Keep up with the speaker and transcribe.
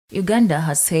Uganda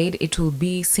has said it will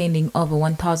be sending over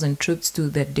 1,000 troops to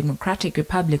the Democratic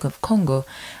Republic of Congo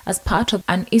as part of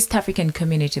an East African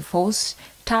Community force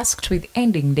tasked with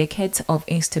ending decades of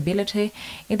instability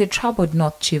in the troubled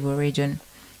North Kivu region.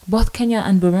 Both Kenya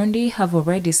and Burundi have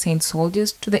already sent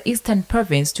soldiers to the eastern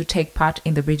province to take part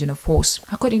in the regional force.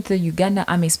 According to the Uganda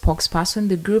Army spokesperson,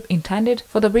 the group intended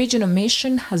for the regional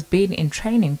mission has been in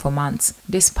training for months.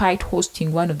 Despite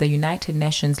hosting one of the United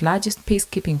Nations' largest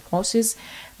peacekeeping forces,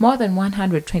 more than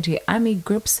 120 army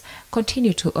groups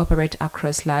continue to operate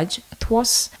across large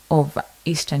swaths of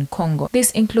eastern Congo.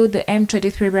 These include the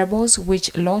M23 rebels,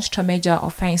 which launched a major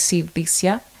offensive this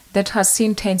year that has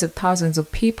seen tens of thousands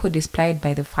of people displaced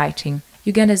by the fighting.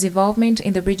 Uganda's involvement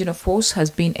in the regional force has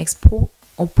been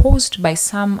opposed by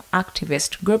some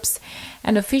activist groups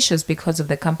and officials because of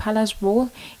the Kampala's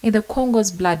role in the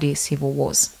Congo's bloody civil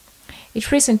wars. It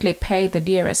recently paid the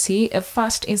DRC a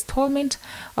first installment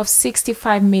of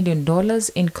 $65 million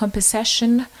in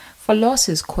compensation for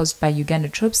losses caused by Uganda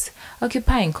troops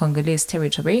occupying Congolese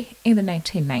territory in the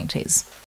 1990s.